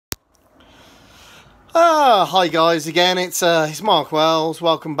Hi guys again, it's Mark Wells.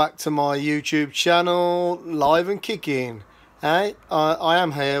 Welcome back to my YouTube channel, Live and Kicking. Hey, I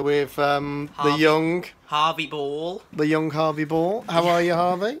am here with the young Harvey Ball. The young Harvey Ball. How are you,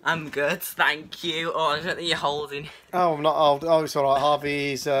 Harvey? I'm good, thank you. Oh, I don't think you're holding. Oh, I'm not old. Oh, it's alright.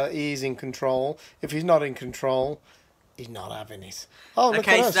 Harvey is he's in control. If he's not in control, he's not having it. Oh, look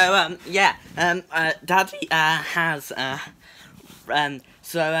Okay, at us. so Daddy has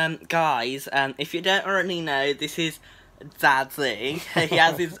guys, if you don't already know, this is Daddy. He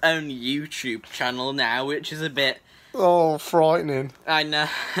has his own YouTube channel now, which is a bit... Oh, frightening. I know.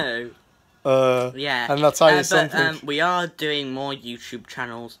 Yeah. And I'll tell you something. But we are doing more YouTube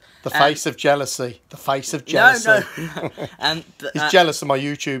channels. The face of jealousy. The face of jealousy. No. He's jealous of my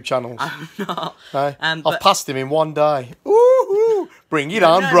YouTube channels. I'm not. Hey? I've passed him in one day. Ooh, bring it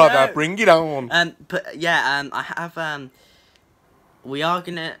on, brother. No. Bring it on. I have we are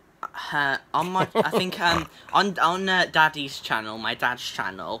gonna on my I think on Daddy's channel, my dad's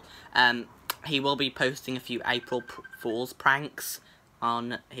channel, he will be posting a few April Fool's pranks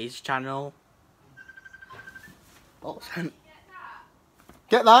on his channel.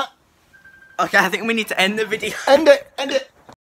 Get that? Okay, I think we need to end the video. End it. End it.